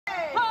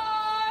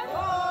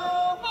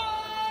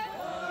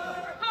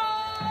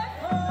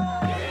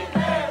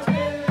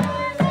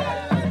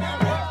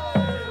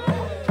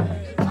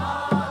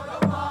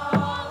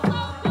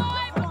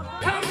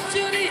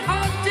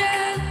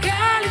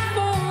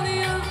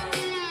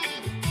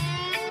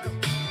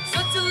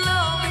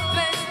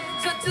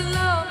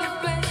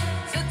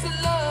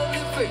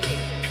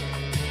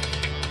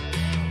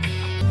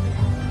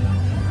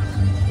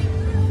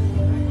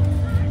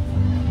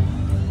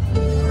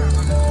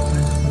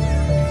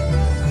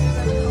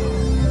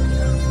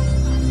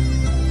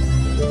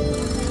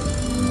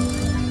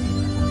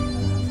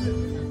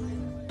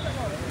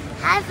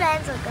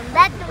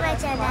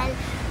channel.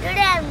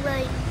 Today I am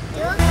going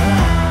to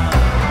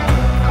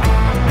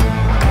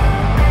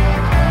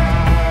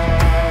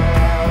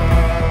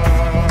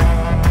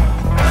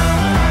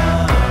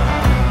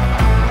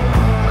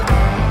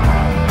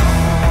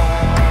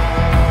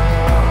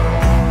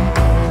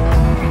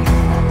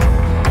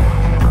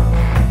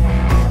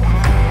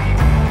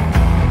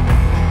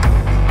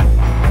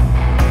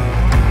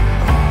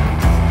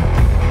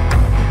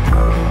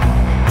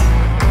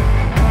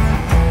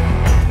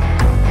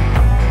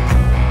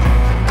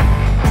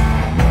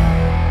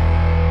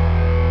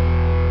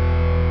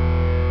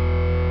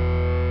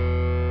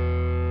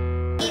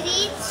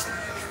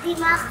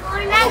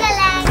Dimapur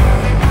Nagaland.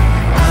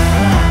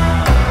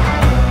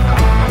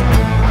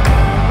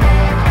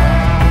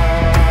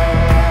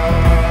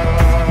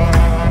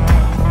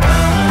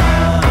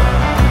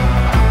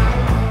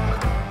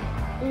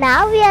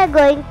 Now we are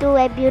going to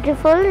a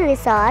beautiful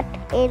resort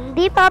in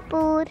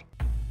Dimapur.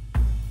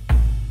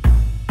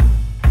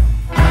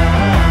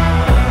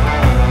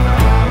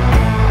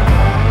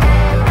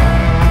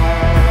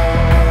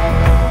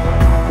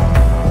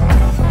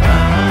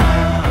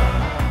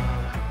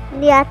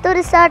 Niatu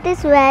resort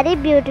is very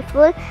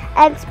beautiful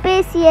and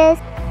spacious.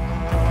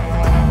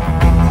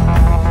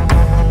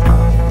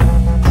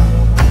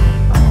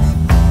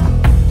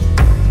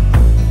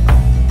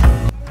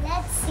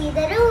 Let's see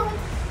the room.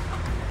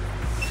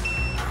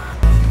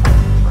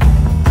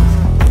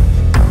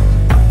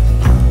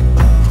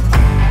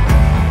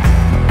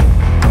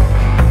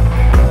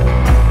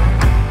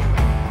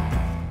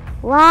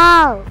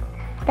 Wow,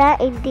 the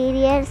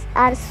interiors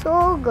are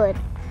so good.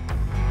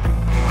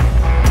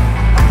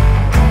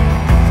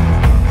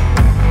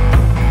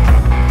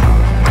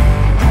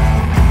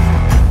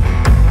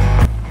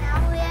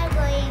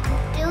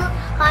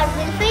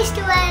 Hornbill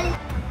Festival.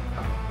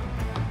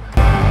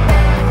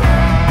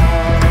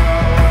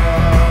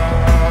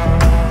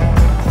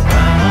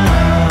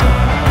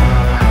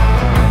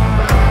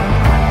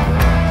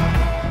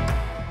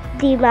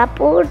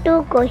 Dimapur to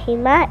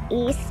Kohima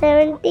is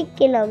 70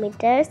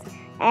 kilometers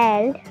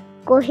and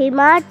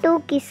Kohima to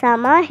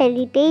Kisama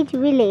Heritage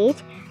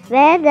Village,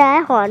 where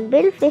the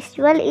Hornbill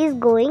Festival is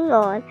going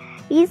on,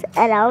 is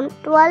around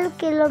 12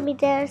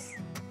 kilometers.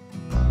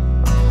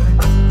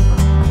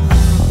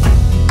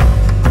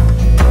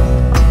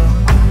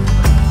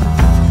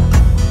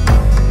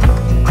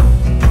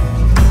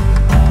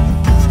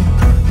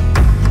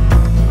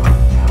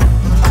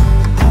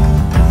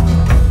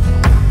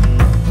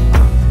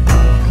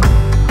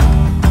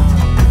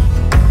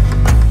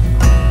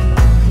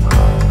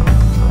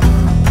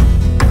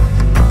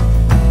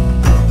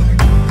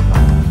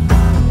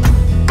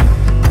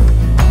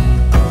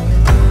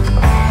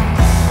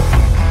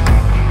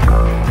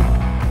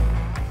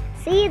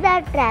 See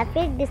the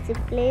traffic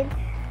discipline,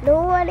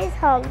 no one is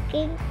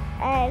honking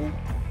and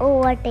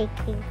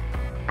overtaking.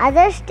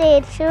 Other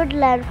states should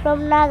learn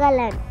from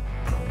Nagaland.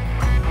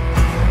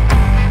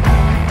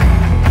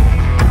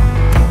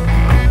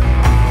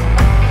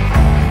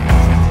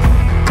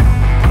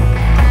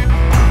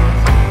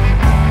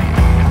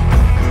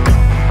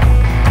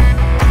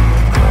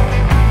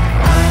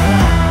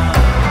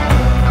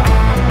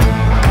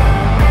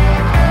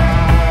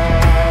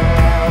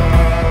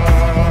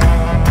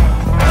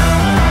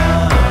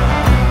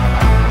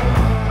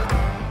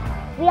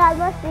 We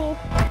almost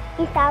reached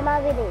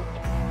Kisama village.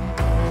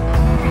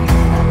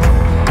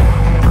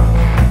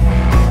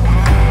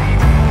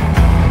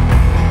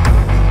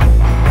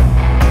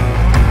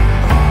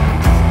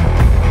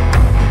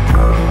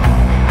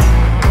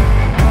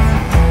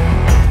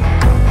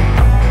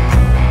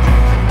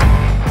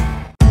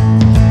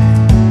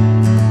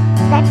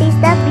 That is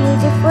the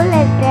beautiful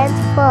entrance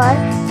for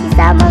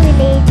Kisama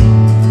village.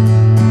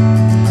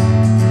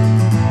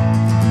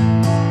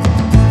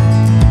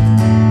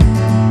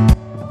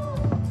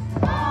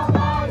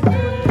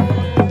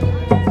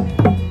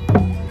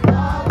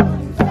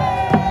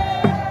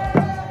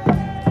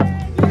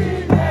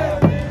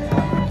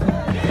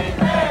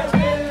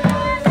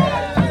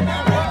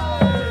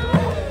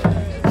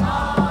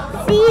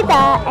 See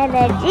the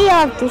energy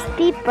of these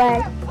people.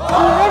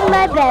 Even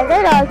my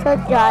brother also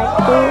joined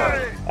to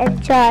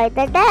enjoy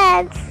the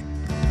dance.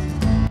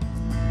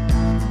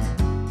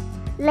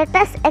 Let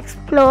us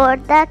explore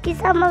the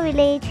Kisama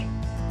village.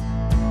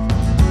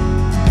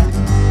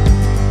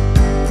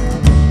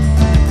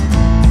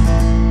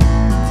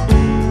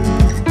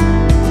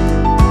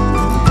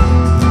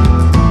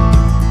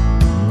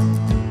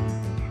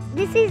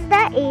 This is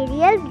the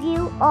aerial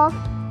view of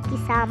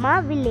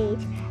Kisama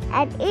village,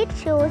 and it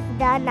shows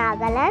the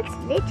Nagaland's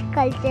rich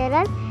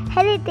cultural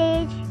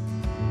heritage.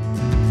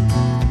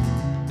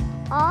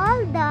 All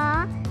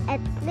the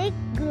ethnic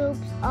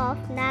groups of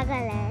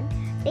Nagaland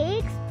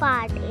takes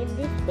part in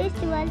this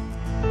festival.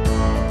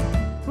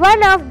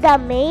 One of the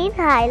main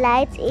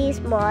highlights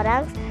is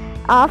Morangs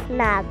of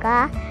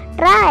Naga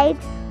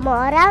tribes.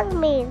 Morang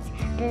means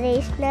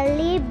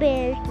traditionally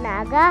built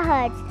Naga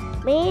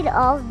huts made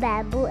of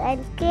bamboo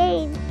and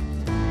cane.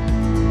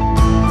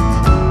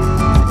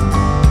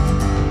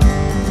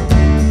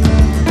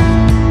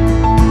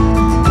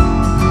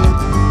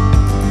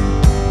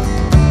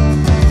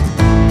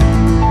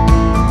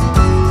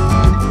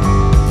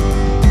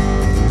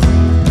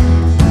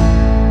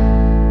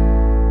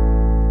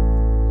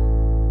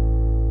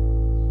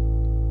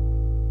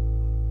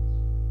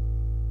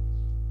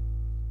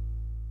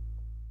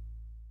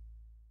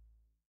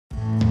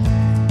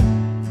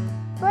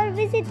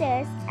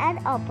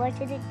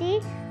 opportunity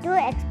to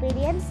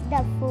experience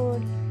the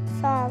food,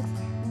 songs,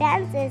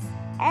 dances,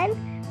 and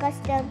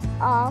customs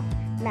of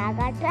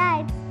Naga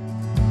tribes.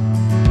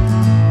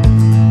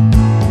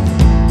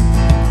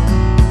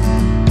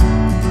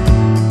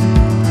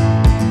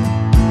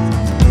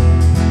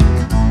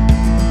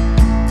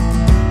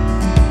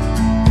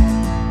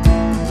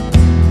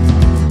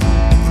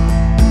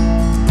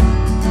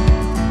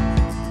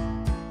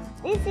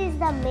 This is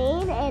the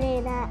main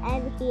arena,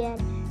 and here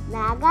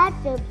Naga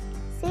troops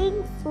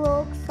sing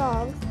folk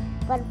songs,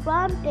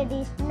 perform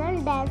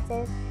traditional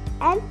dances,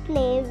 and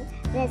play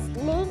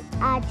wrestling,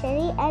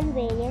 archery, and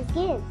various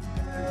games.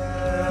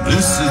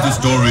 This is the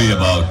story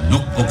about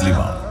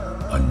Kohima,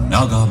 a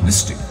Naga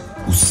mystic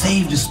who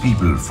saved his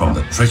people from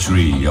the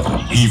treachery of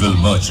an evil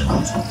merchant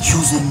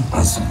using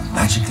his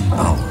magical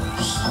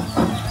powers.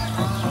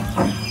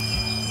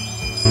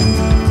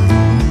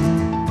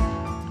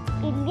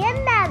 Indian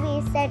Navy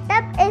set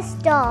up a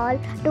stall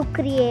to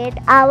create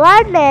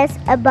awareness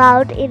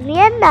about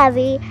Indian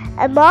Navy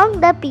among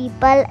the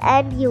people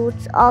and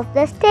youths of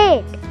the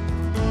state.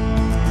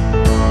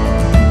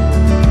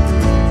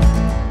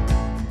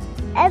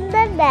 And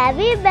the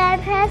Navy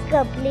band has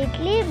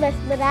completely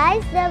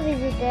mesmerized the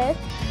visitors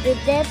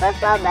with their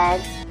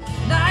performance.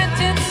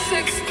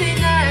 1969,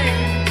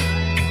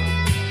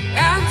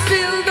 and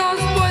still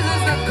those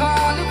voices are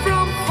calling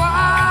from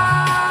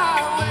far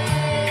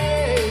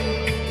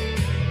away.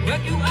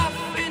 Wake you up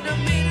in the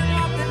middle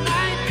of the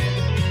night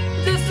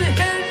just to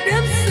hear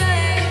them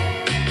say,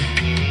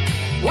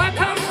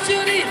 welcome to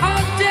the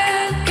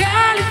Hotel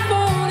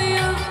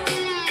California.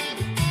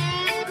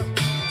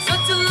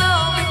 Such a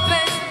lovely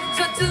place,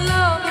 such a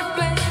lovely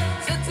place,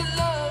 such a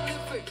lovely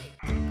place.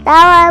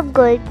 Now I am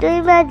going to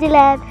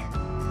Imagineland.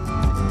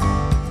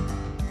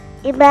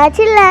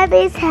 Imagineland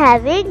is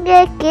having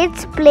a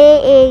kids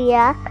play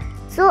area,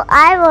 so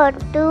I want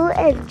to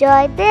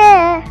enjoy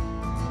there.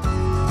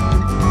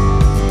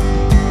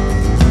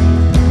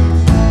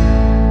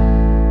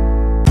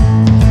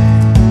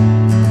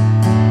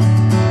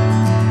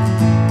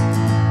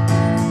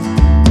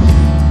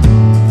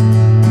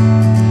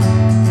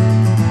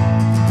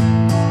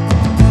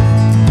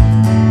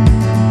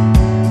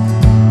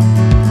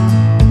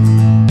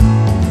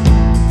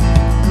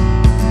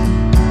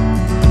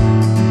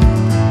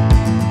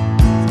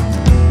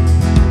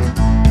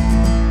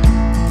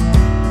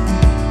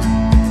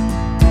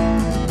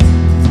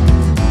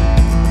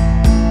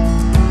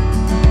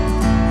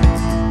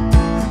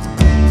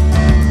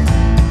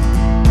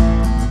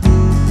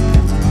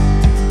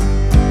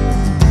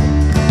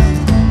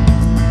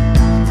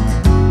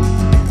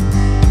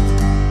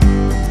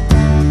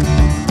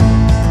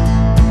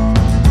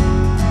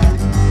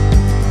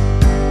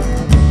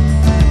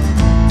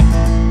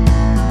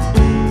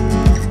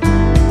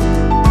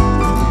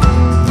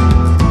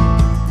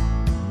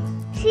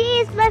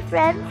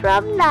 Friend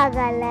from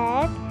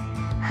Nagaland.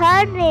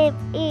 Her name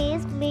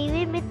is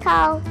Mivi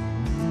Mithau.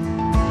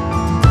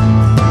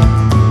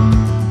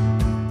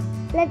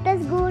 Let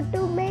us go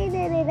to main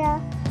arena.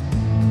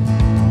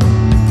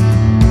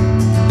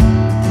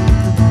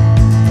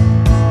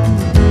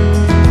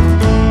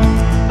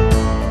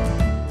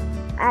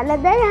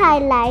 Another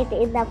highlight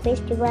in the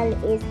festival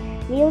is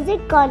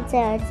music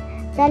concerts.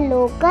 The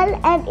local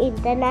and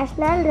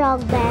international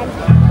rock bands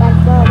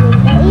perform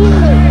in the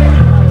evening.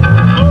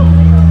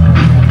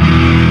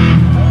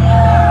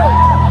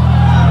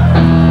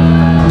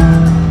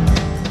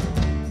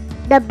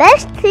 The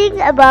best thing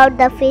about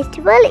the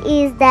festival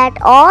is that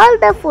all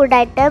the food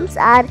items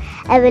are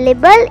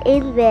available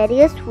in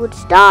various food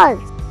stalls.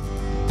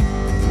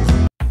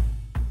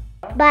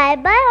 Bye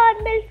bye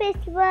Hornbill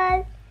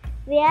Festival.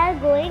 We are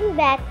going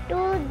back to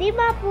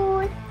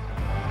Dimapur.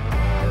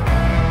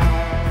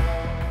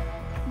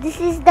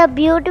 This is the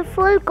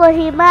beautiful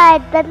Kohima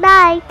at the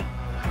night.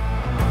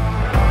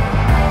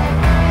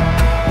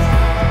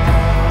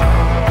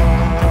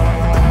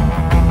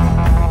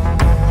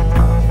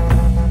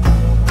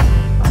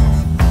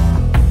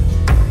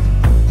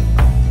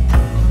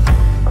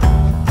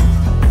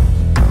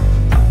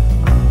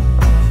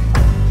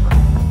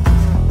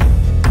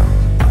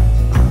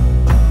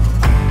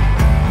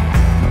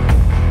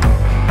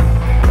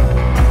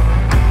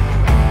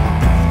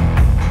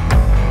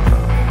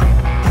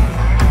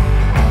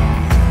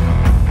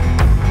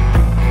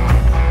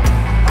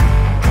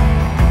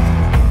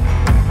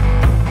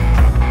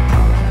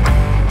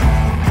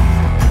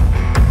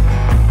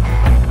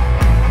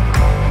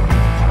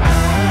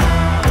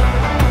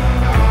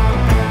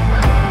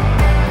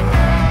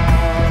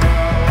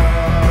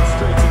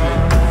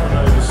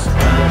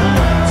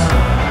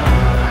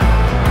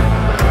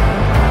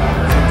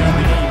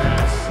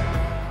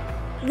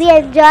 We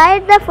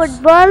enjoyed the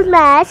football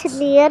match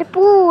near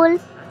pool.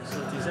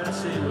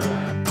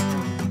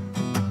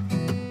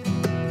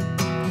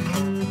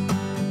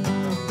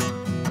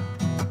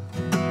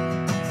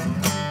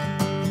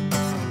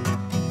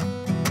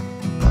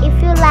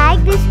 If you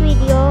like this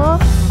video,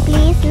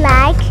 please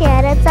like,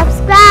 share and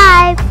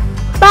subscribe.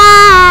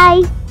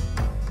 Bye.